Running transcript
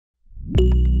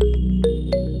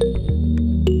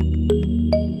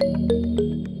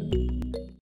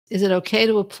Is it okay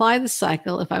to apply the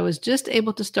cycle if I was just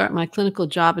able to start my clinical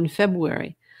job in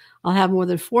February? I'll have more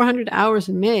than 400 hours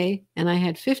in May, and I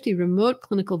had 50 remote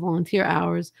clinical volunteer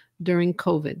hours during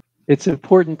COVID. It's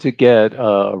important to get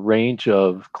a range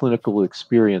of clinical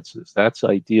experiences. That's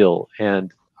ideal.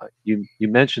 And you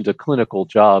mentioned a clinical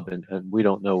job, and we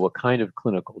don't know what kind of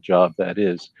clinical job that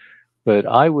is. But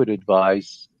I would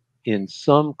advise in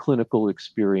some clinical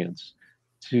experience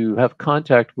to have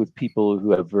contact with people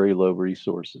who have very low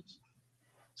resources,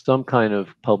 some kind of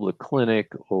public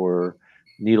clinic or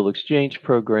needle exchange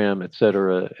program, et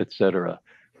cetera, et cetera.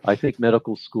 I think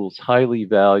medical schools highly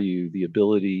value the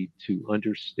ability to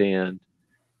understand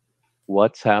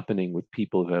what's happening with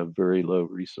people who have very low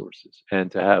resources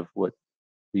and to have what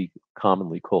we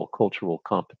commonly call cultural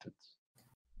competence.